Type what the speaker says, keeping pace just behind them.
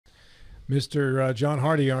Mr. John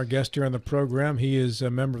Hardy, our guest here on the program. He is a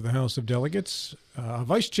member of the House of Delegates,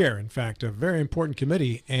 vice chair, in fact, a very important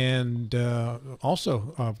committee, and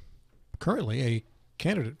also currently a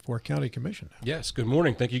candidate for county commission. Yes, good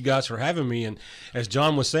morning. Thank you guys for having me. And as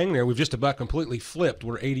John was saying there, we've just about completely flipped.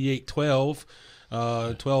 We're 88-12.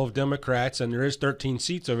 12 Democrats, and there is 13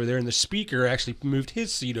 seats over there, and the speaker actually moved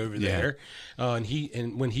his seat over there.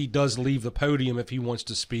 And when he does leave the podium, if he wants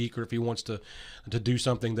to speak or if he wants to do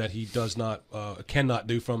something that he does not cannot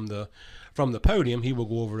do from the podium, he will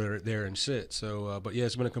go over there and sit. So, but yeah,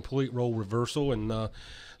 it's been a complete role reversal, and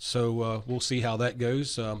so we'll see how that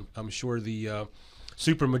goes. I'm sure the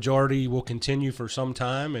supermajority will continue for some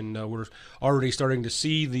time, and we're already starting to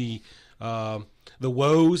see the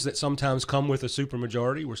woes that sometimes come with a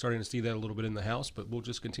supermajority. We're starting to see that a little bit in the House, but we'll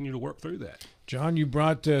just continue to work through that. John, you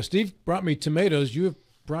brought Steve brought me tomatoes. You have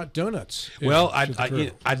brought donuts. Well, I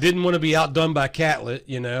didn't want to be outdone by Catlett,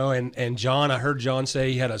 and John, I heard John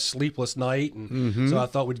say he had a sleepless night, and so I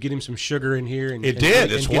thought we'd get him some sugar in here. And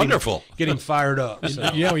it's wonderful. Get him fired up.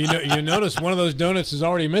 So. Yeah, well, you notice one of those donuts is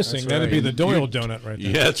already missing. That's right. That'd be the Doyle donut right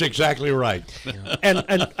there. Yeah, that's exactly right. Yeah.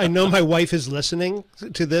 And I know my wife is listening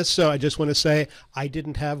to this, so I just want to say I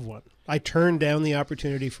didn't have one. I turned down the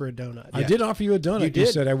opportunity for a donut. I did offer you a donut. You did? You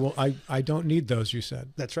said I don't need those. You said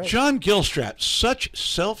That's right. John Gilstrap, such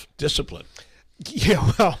self-discipline.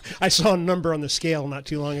 Yeah, well, I saw a number on the scale not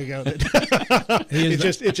too long ago that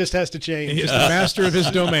it just has to change. He is the master of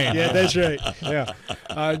his domain. Yeah, that's right.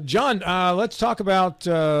 Yeah, John, let's talk about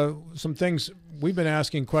some things. We've been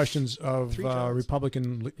asking questions of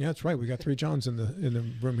Republican. Yeah, that's right. We got 3 Johns in the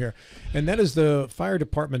room here, and that is the fire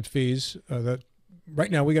department fees. That right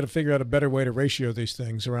now we got to figure out a better way to ratio these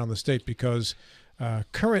things around the state because.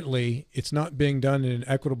 Currently, it's not being done in an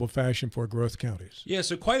equitable fashion for growth counties. Yeah,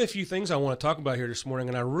 so quite a few things I want to talk about here this morning,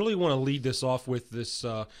 and I really want to lead this off with this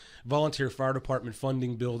volunteer fire department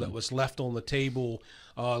funding bill that was left on the table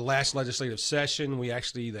last legislative session.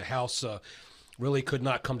 The House really could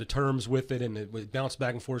not come to terms with it, and it bounced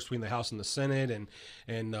back and forth between the House and the Senate,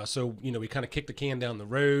 and so we kind of kicked the can down the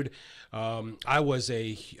road. I was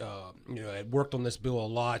I worked on this bill a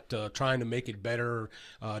lot, trying to make it better.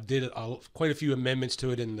 Did quite a few amendments to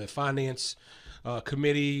it in the Finance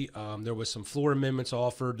Committee. There was some floor amendments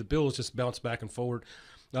offered. The bill has just bounced back and forward.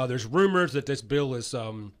 There's rumors that this bill is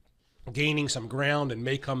gaining some ground and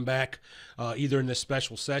may come back either in this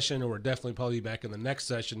special session or definitely probably back in the next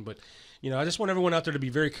session. But, I just want everyone out there to be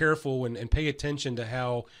very careful and pay attention to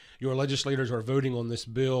how your legislators are voting on this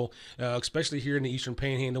bill, especially here in the Eastern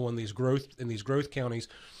Panhandle and these growth counties.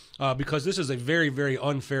 Because this is a very, very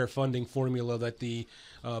unfair funding formula that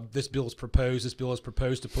this bill is proposed. This bill is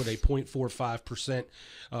proposed to put a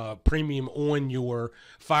 0.45% premium on your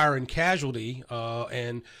fire and casualty.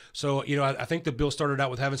 And so, I think the bill started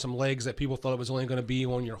out with having some legs that people thought it was only going to be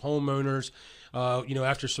on your homeowners.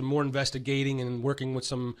 After some more investigating and working with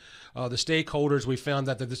some the stakeholders, we found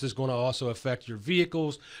that this is going to also affect your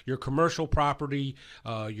vehicles, your commercial property,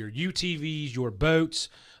 your UTVs, your boats.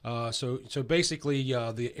 So basically,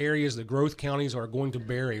 the growth counties are going to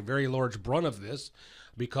bear a very large brunt of this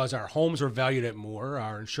because our homes are valued at more,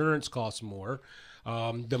 our insurance costs more.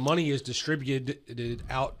 The money is distributed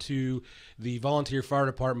out to the volunteer fire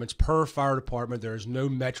departments per fire department. There's no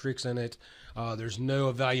metrics in it. There's no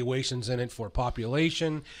evaluations in it for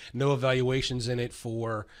population, no evaluations in it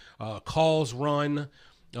for calls run.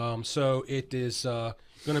 So it is going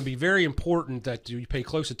to be very important that you pay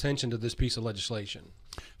close attention to this piece of legislation.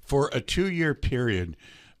 For a 2-year period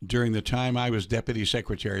during the time I was Deputy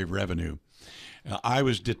Secretary of Revenue, I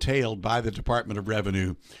was detailed by the Department of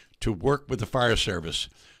Revenue to work with the fire service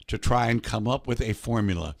to try and come up with a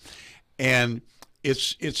formula. And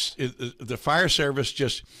the fire service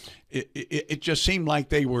just seemed like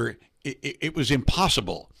it was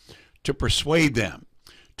impossible to persuade them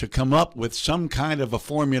to come up with some kind of a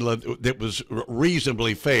formula that was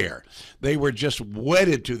reasonably fair. They were just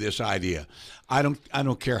wedded to this idea. I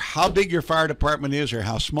don't care how big your fire department is or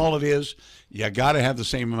how small it is, you got to have the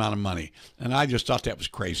same amount of money. And I just thought that was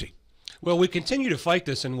crazy. Well, we continue to fight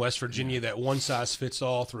this in West Virginia, that one size fits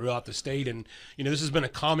all throughout the state. And, this has been a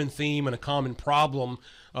common theme and a common problem,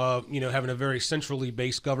 having a very centrally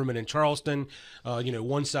based government in Charleston,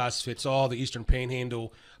 one size fits all, the Eastern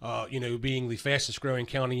Panhandle, being the fastest growing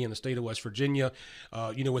county in the state of West Virginia.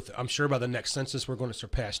 I'm sure by the next census, we're going to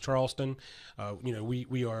surpass Charleston.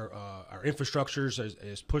 We are, our infrastructures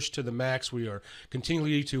is pushed to the max. We are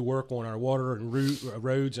continuing to work on our water and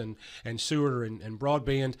roads and sewer and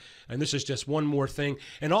broadband. And this is just one more thing.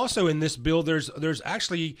 And also in this bill, there's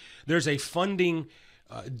a funding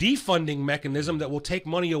defunding mechanism that will take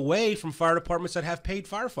money away from fire departments that have paid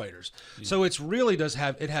firefighters. So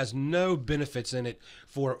it has no benefits in it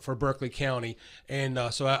for Berkeley County, and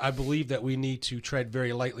so I believe that we need to tread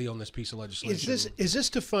very lightly on this piece of legislation. Is this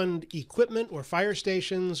to fund equipment or fire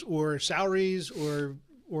stations or salaries or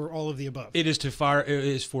all of the above? It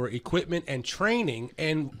is for equipment and training,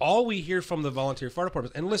 and all we hear from the volunteer fire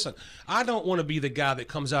departments. And listen, I don't want to be the guy that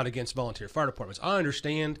comes out against volunteer fire departments. I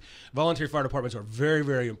understand volunteer fire departments are very,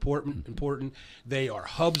 very important. They are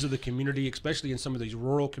hubs of the community, especially in some of these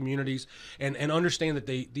rural communities, and understand that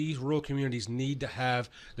these rural communities need to have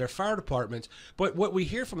their fire departments. But what we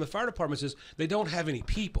hear from the fire departments is they don't have any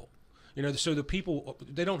people. So the people,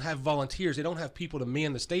 they don't have volunteers. They don't have people to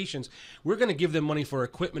man the stations. We're going to give them money for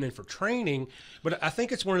equipment and for training. But I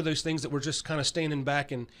think it's one of those things that we're just kind of standing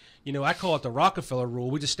back and, I call it the Rockefeller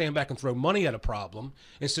rule. We just stand back and throw money at a problem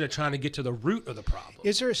instead of trying to get to the root of the problem.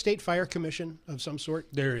 Is there a state fire commission of some sort?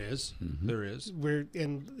 There is. Mm-hmm. There is. Where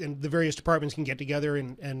and the various departments can get together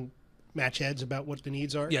and match heads about what the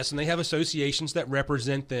needs are? Yes, and they have associations that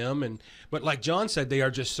represent them. But like John said, they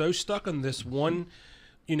are just so stuck on this one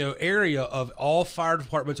area of all fire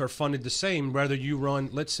departments are funded the same. Whether you run,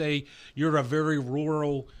 let's say you're a very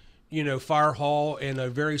rural, fire hall in a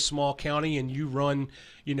very small county and you run,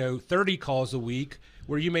 30 calls a week,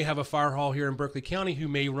 where you may have a fire hall here in Berkeley County who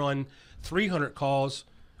may run 300 calls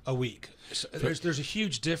a week. So there's a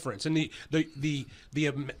huge difference in the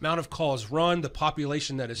amount of calls run, the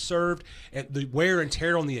population that is served, and the wear and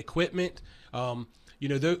tear on the equipment.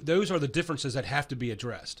 Those are the differences that have to be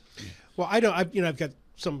addressed. Well, I've got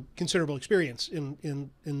some considerable experience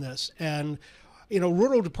in this, and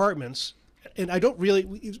rural departments, and I don't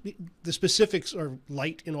really, the specifics are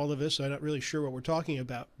light in all of this, so I'm not really sure what we're talking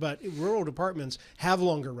about, but rural departments have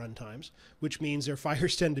longer run times, which means their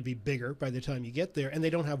fires tend to be bigger by the time you get there, and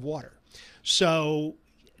they don't have water. So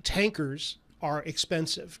tankers are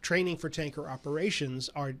expensive. Training for tanker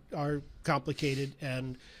operations are complicated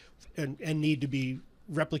and need to be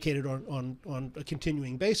replicated on a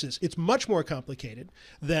continuing basis. It's much more complicated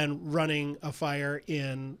than running a fire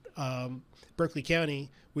in Berkeley County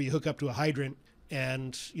where you hook up to a hydrant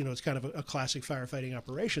and it's kind of a classic firefighting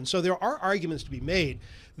operation. So there are arguments to be made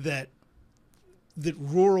that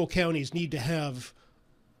rural counties need to have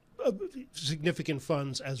significant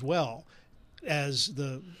funds as well as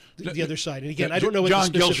the other side. And again, I don't know what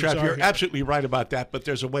John the specifics Gilstrap, are you're here. absolutely right about that, but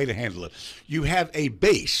there's a way to handle it. You have a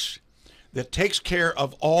base that takes care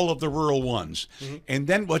of all of the rural ones. Mm-hmm. And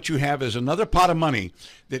then what you have is another pot of money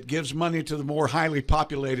that gives money to the more highly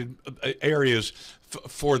populated areas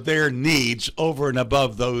for their needs over and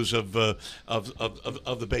above those of the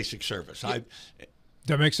basic service. Yeah.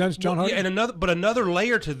 That makes sense, John Hardy? Yeah, and another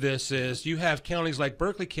layer to this is you have counties like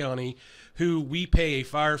Berkeley County who we pay a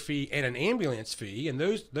fire fee and an ambulance fee, and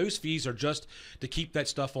those fees are just to keep that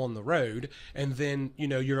stuff on the road. And then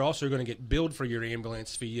you're also going to get billed for your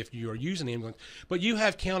ambulance fee if you are using the ambulance. But you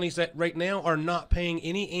have counties that right now are not paying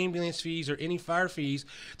any ambulance fees or any fire fees.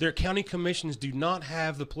 Their county commissions do not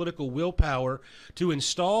have the political willpower to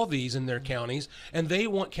install these in their counties, and they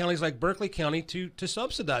want counties like Berkeley County to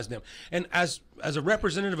subsidize them. And as a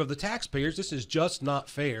representative of the taxpayers, this is just not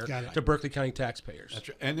fair to Berkeley County taxpayers. That's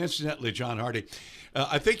right. And incidentally, John Hardy,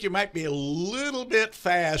 I think you might be a little bit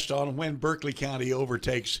fast on when Berkeley County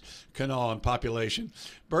overtakes Kanawha in population.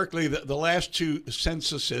 Berkeley, the last two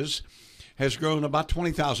censuses, has grown about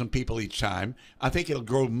 20,000 people each time. I think it'll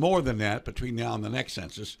grow more than that between now and the next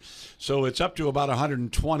census. So it's up to about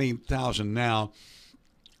 120,000 now.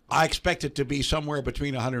 I expect it to be somewhere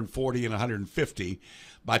between 140 and 150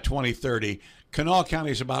 by 2030. Kanawha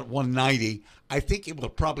County is about 190. I think it will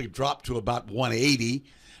probably drop to about 180,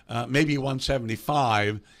 maybe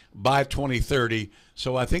 175 by 2030.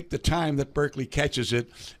 So I think the time that Berkeley catches it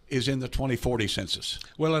is in the 2040 census.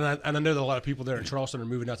 Well, and I know that a lot of people there in Charleston are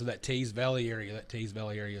moving out to that Taze Valley area. That Taze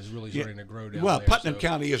Valley area is really starting to grow down there. Well, Putnam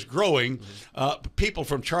County is growing. People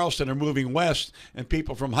from Charleston are moving west, and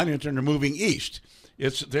people from Huntington are moving east.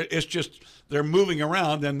 It's just they're moving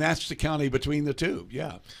around, and that's the county between the two.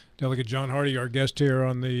 Yeah. Delegate John Hardy, our guest here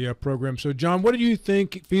on the program. So, John, what do you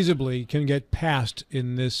think feasibly can get passed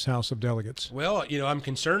in this House of Delegates? Well, I'm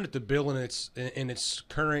concerned that the bill in its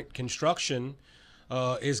current construction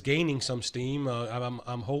is gaining some steam.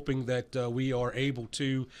 I'm hoping that we are able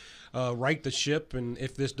to right the ship, and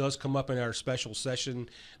if this does come up in our special session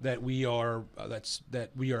that we are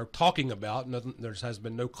talking about, there has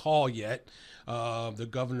been no call yet. The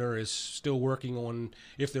governor is still working on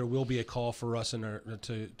if there will be a call for us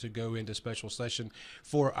to go into special session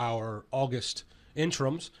for our August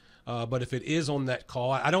interims. But if it is on that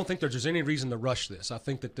call, I don't think there's any reason to rush this. I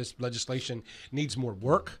think that this legislation needs more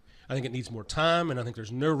work. I think it needs more time, and I think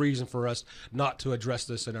there's no reason for us not to address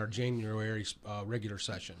this in our January regular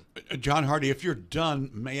session. John Hardy, if you're done,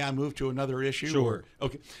 may I move to another issue? Sure.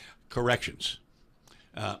 Okay. Corrections.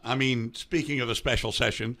 I mean, speaking of a special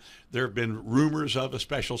session, there have been rumors of a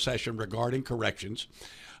special session regarding corrections.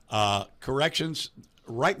 Corrections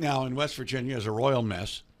right now in West Virginia is a royal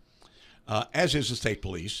mess, as is the state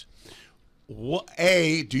police.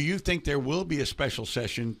 Do you think there will be a special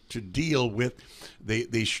session to deal with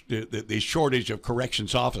the shortage of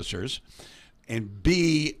corrections officers? And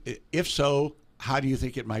B, if so, how do you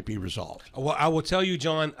think it might be resolved? Well, I will tell you,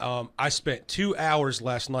 John, I spent 2 hours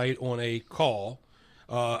last night on a call,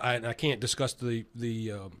 and I can't discuss the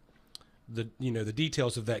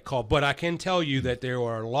details of that call, but I can tell you that there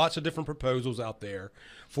are lots of different proposals out there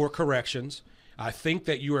for corrections. I think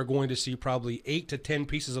that you are going to see probably 8 to 10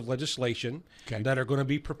 pieces of legislation that are going to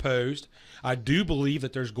be proposed. I do believe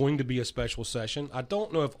that there's going to be a special session. I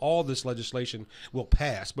don't know if all this legislation will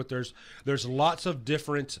pass, but there's lots of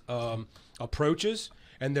different approaches,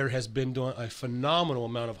 and there has been done a phenomenal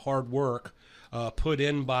amount of hard work put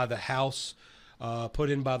in by the House, put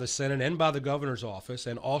in by the Senate, and by the governor's office,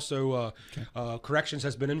 and also corrections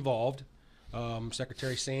has been involved.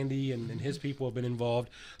 Secretary Sandy and his people have been involved.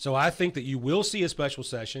 So I think that you will see a special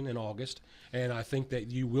session in August, and I think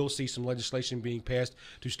that you will see some legislation being passed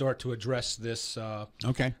to start to address this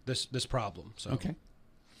this problem. So,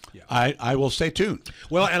 yeah. I will stay tuned.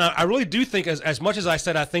 Well, and I really do think, as much as I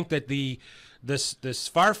said, I think that this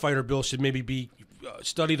firefighter bill should maybe be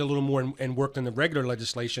studied a little more and worked in the regular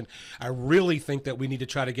legislation. I really think that we need to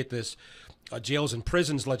try to get this jails and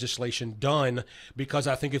prisons legislation done, because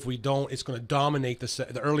I think if we don't, it's going to dominate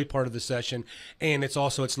the early part of the session, and it's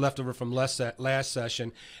leftover from last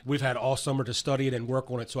session. We've had all summer to study it and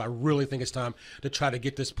work on it, so I really think it's time to try to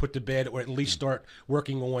get this put to bed, or at least start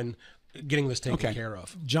working on getting this taken care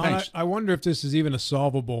of. John, I wonder if this is even a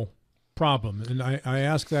solvable problem, and I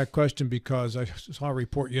ask that question because I saw a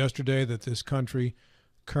report yesterday that this country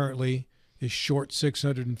currently is short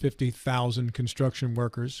 650,000 construction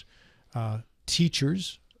workers.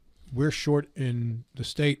 Teachers, we're short in the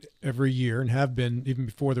state every year and have been even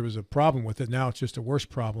before there was a problem with it. Now it's just a worse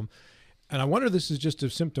problem. And I wonder if this is just a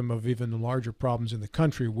symptom of even larger problems in the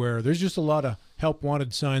country, where there's just a lot of help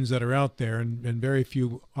wanted signs that are out there and very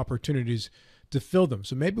few opportunities to fill them.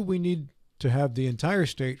 So maybe we need to have the entire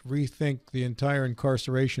state rethink the entire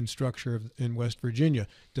incarceration structure in West Virginia.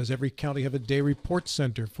 Does every county have a day report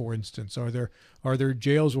center, for instance? Are there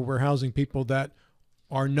jails where we're housing people that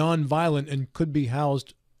are nonviolent and could be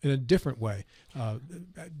housed in a different way?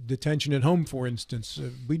 Detention at home, for instance.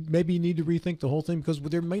 We maybe need to rethink the whole thing, because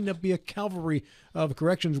there may not be a cavalry of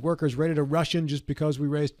corrections workers ready to rush in just because we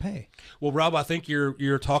raised pay. Well, Rob, I think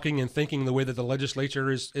you're talking and thinking the way that the legislature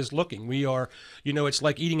is looking. We are, it's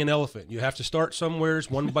like eating an elephant. You have to start somewhere,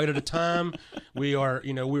 one bite at a time.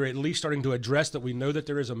 We're at least starting to address that. We know that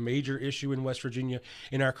there is a major issue in West Virginia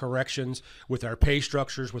in our corrections, with our pay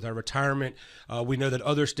structures, with our retirement. We know that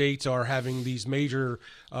other states are having these major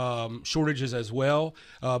shortages as well.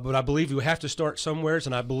 But I believe you have to start somewhere,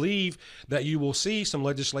 and I believe that you will see some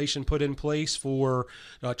legislation put in place for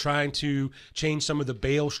trying to change some of the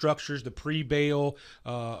bail structures, the pre-bail,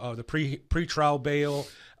 the pre-trial bail,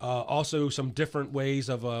 also some different ways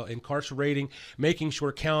of incarcerating, making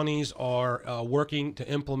sure counties are working to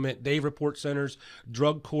implement day report centers,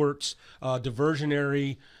 drug courts,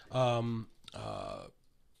 diversionary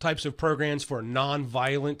types of programs for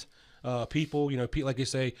nonviolent people. Like you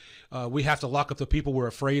say, we have to lock up the people we're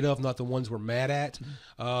afraid of, not the ones we're mad at.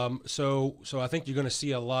 So I think you're going to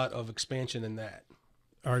see a lot of expansion in that.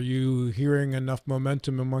 Are you hearing enough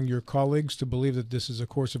momentum among your colleagues to believe that this is a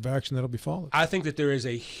course of action that'll be followed? I think that there is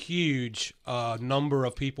a huge number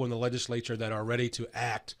of people in the legislature that are ready to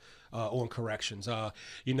act on corrections.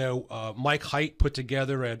 Mike Height put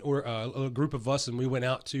together a group of us, and we went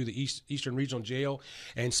out to the Eastern Regional Jail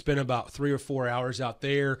and spent about 3 or 4 hours out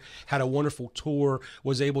there, had a wonderful tour,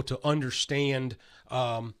 was able to understand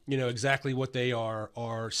exactly what they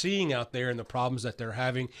are seeing out there and the problems that they're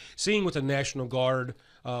having, seeing with the National Guard,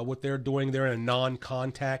 what they're doing. They're in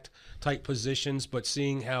non-contact type positions, but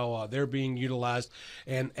seeing how they're being utilized.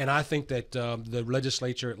 And I think that the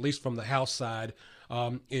legislature, at least from the House side,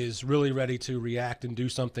 is really ready to react and do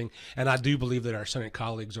something. And I do believe that our Senate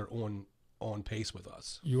colleagues are on pace with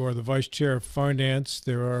us. You are the Vice Chair of Finance.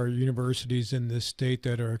 There are universities in this state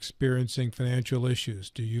that are experiencing financial issues.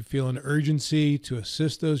 Do you feel an urgency to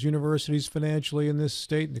assist those universities financially in this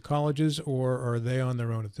state and the colleges, or are they on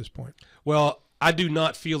their own at this point? Well, I do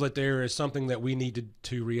not feel that there is something that we need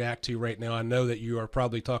to react to right now. I know that you are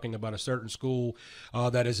probably talking about a certain school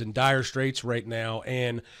that is in dire straits right now,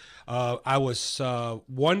 and I was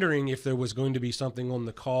wondering if there was going to be something on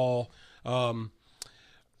the call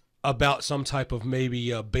about some type of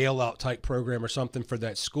maybe a bailout type program or something for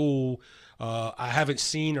that school. I haven't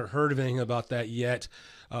seen or heard of anything about that yet.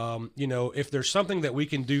 If there's something that we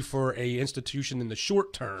can do for a institution in the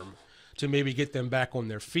short term to maybe get them back on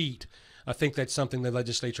their feet, I think that's something the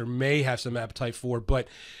legislature may have some appetite for. But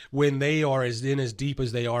when they are as deep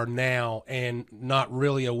as they are now and not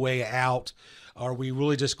really a way out, are we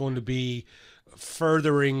really just going to be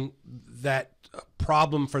furthering that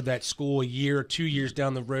problem for that school a year or 2 years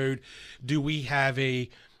down the road? Do we have a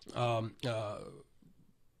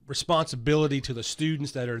responsibility to the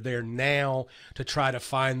students that are there now to try to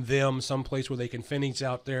find them someplace where they can finish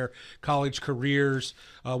out their college careers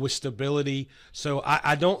with stability? So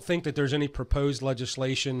I don't think that there's any proposed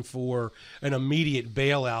legislation for an immediate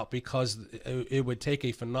bailout, because it would take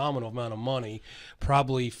a phenomenal amount of money,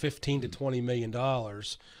 probably $15 to $20 million,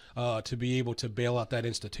 to be able to bail out that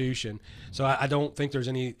institution. So I don't think there's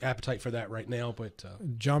any appetite for that right now. But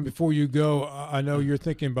John, before you go, I know you're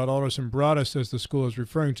thinking about Aldous and Broadus as the school is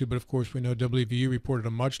referring to, but of course we know WVU reported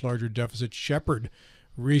a much larger deficit. Shepherd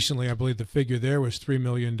recently, I believe the figure there was $3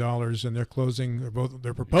 million, and they're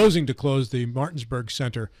proposing to close the Martinsburg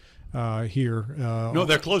Center here. No,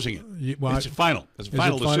 they're closing it. Well, it's final. It's a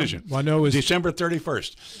final decision. Well, I know it's December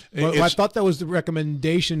 31st. Well, I thought that was the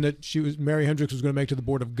recommendation that Mary Hendricks was going to make to the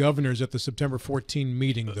Board of Governors at the September 14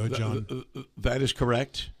 meeting, though, John. That is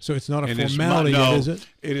correct. So it's not a formality yet, is it?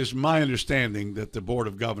 It is my understanding that the Board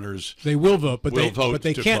of Governors they will vote, but they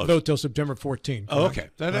can't close. vote till September 14. Oh, okay.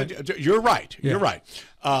 You're right. Yeah. You're right.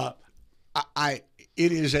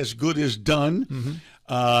 It is as good as done. Mm-hmm.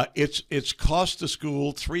 It's cost the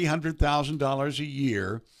school $300,000 a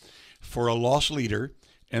year for a lost leader,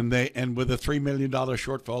 and with a $3 million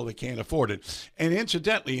shortfall, they can't afford it. And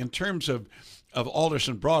incidentally, in terms of Aldous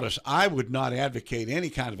and Broadus, I would not advocate any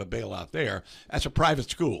kind of a bailout there. That's a private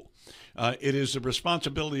school. It is the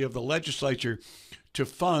responsibility of the legislature to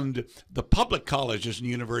fund the public colleges and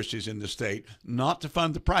universities in the state, not to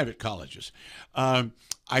fund the private colleges.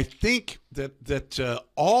 I think that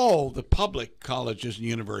all the public colleges and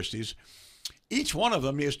universities, each one of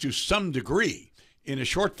them is to some degree in a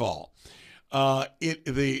shortfall.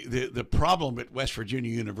 The problem at West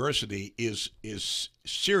Virginia University is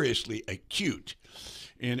seriously acute,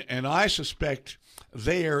 and I suspect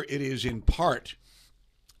there it is in part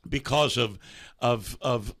because of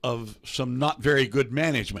some not very good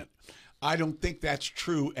management. I don't think that's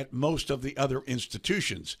true at most of the other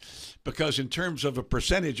institutions, because in terms of a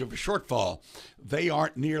percentage of a shortfall, they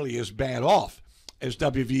aren't nearly as bad off as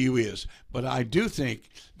WVU is. But I do think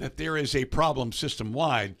that there is a problem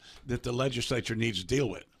system-wide that the legislature needs to deal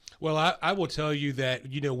with. Well, I will tell you that,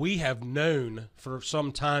 we have known for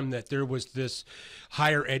some time that there was this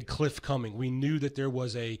higher ed cliff coming. We knew that there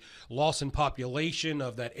was a loss in population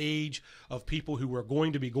of that age of people who were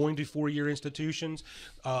going to be going to four-year institutions.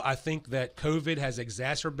 I think that COVID has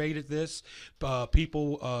exacerbated this.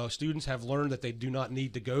 Students have learned that they do not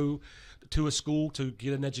need to go to a school to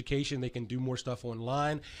get an education. They can do more stuff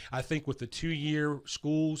online. I think with the 2-year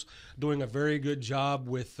schools doing a very good job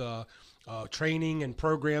with training and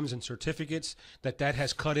programs and certificates, that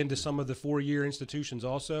has cut into some of the 4-year institutions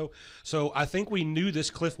also. So I think we knew this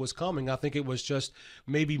cliff was coming. I think it was just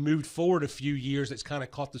maybe moved forward a few years. That's kind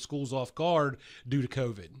of caught the schools off guard due to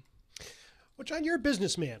COVID. Well, John, you're a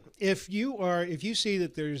businessman. If you see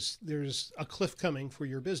that there's a cliff coming for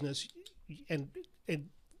your business, and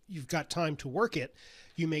you've got time to work it,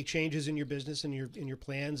 you make changes in your business and in your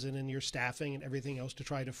plans and in your staffing and everything else to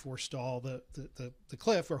try to forestall the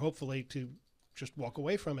cliff, or hopefully to just walk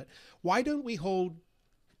away from it. Why don't we hold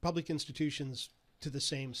public institutions to the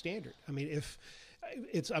same standard? I mean,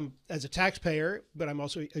 I'm as a taxpayer, but I'm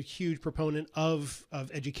also a huge proponent of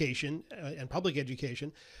education and public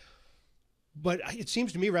education. But it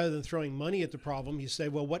seems to me, rather than throwing money at the problem, you say,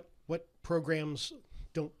 well, what programs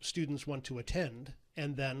don't students want to attend?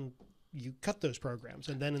 And then you cut those programs.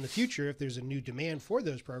 And then in the future, if there's a new demand for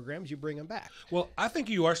those programs, you bring them back. Well, I think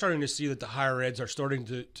you are starting to see that the higher eds are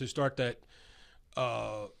starting to start that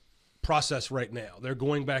process right now. They're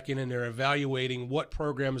going back in and they're evaluating what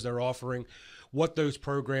programs they're offering, what those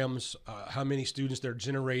programs, how many students they're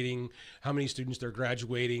generating, how many students they're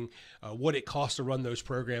graduating, what it costs to run those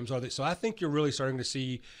programs. So I think you're really starting to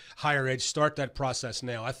see higher ed start that process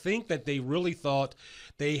now. I think that they really thought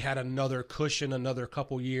they had another cushion, another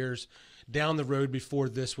couple years, down the road before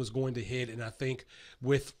this was going to hit. And I think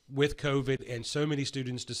with COVID and so many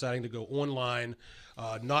students deciding to go online,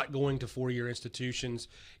 not going to four-year institutions,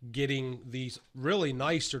 getting these really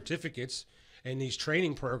nice certificates and these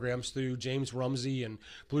training programs through James Rumsey and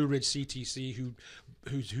Blue Ridge CTC,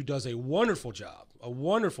 who does a wonderful job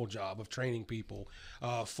of training people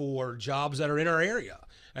for jobs that are in our area.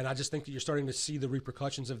 And I just think that you're starting to see the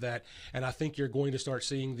repercussions of that. And I think you're going to start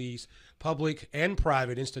seeing these public and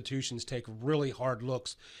private institutions take really hard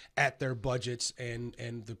looks at their budgets and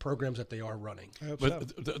the programs that they are running.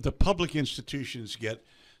 But the public institutions get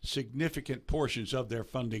significant portions of their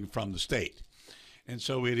funding from the state. And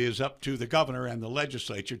so it is up to the governor and the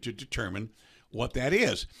legislature to determine what that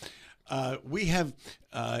is. We have,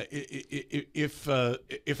 if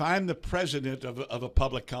I'm the president of a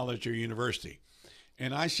public college or university,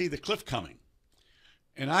 and I see the cliff coming,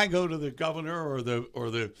 and I go to the governor or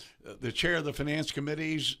the chair of the finance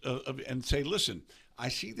committees and say, listen, I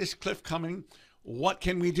see this cliff coming. What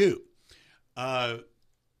can we do? I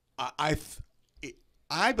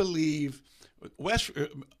believe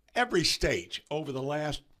every state over the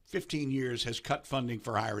last 15 years has cut funding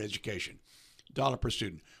for higher education, dollar per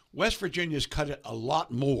student. West Virginia's cut it a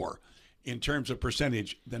lot more in terms of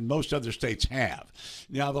percentage than most other states have.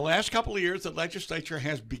 Now, the last couple of years, the legislature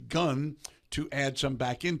has begun to add some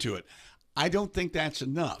back into it. I don't think that's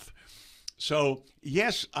enough. So,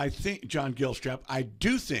 yes, I think, John Gilstrap, I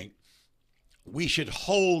do think we should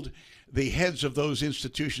hold the heads of those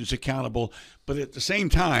institutions accountable, but at the same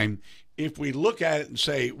time, if we look at it and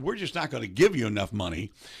say, we're just not going to give you enough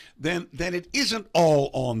money, then it isn't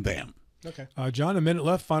all on them. Okay. John, a minute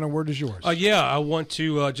left. Final word is yours. Yeah, I want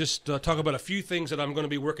to just talk about a few things that I'm going to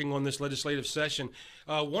be working on this legislative session.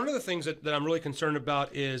 One of the things that I'm really concerned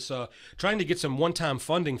about is trying to get some one-time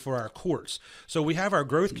funding for our courts. So we have our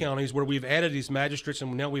growth counties where we've added these magistrates,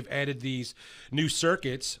 and now we've added these new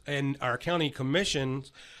circuits, and our county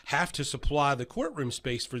commissions have to supply the courtroom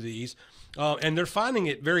space for these. And they're finding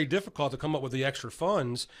it very difficult to come up with the extra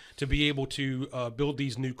funds to be able to build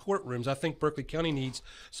these new courtrooms. I think Berkeley County needs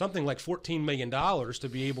something like $14 million to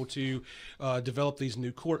be able to develop these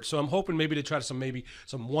new courts. So I'm hoping maybe to try to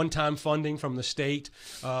some one-time funding from the state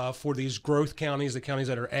for these growth counties, the counties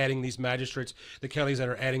that are adding these magistrates, the counties that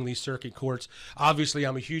are adding these circuit courts. Obviously,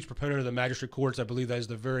 I'm a huge proponent of the magistrate courts. I believe that is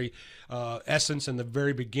the very essence and the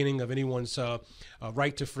very beginning of anyone's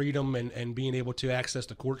right to freedom and being able to access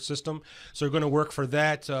the court system. So we're going to work for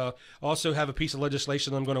that. Also have a piece of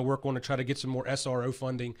legislation I'm going to work on to try to get some more SRO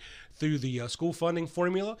funding through the school funding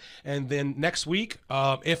formula. And then next week,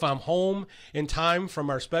 if I'm home in time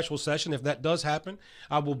from our special session, if that does happen,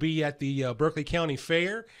 I will be at the Berkeley County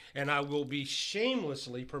Fair, and I will be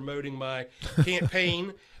shamelessly promoting my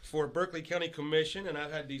campaign for Berkeley County Commission. And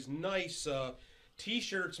I've had these nice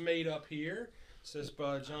T-shirts made up here. It says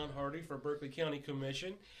by John Hardy for Berkeley County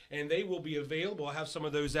Commission, and they will be available. I have some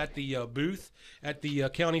of those at the booth at the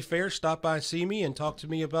county fair. Stop by, see me, and talk to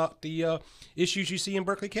me about the issues you see in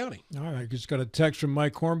Berkeley County. All right, just got a text from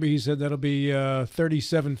Mike Hornby. He said that'll be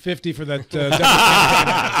 $37.50 for that.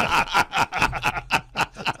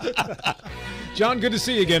 John, good to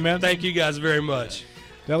see you again, man. Thank you guys very much.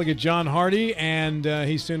 Delegate John Hardy, and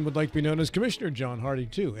he soon would like to be known as Commissioner John Hardy,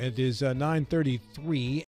 too. It is 9:33.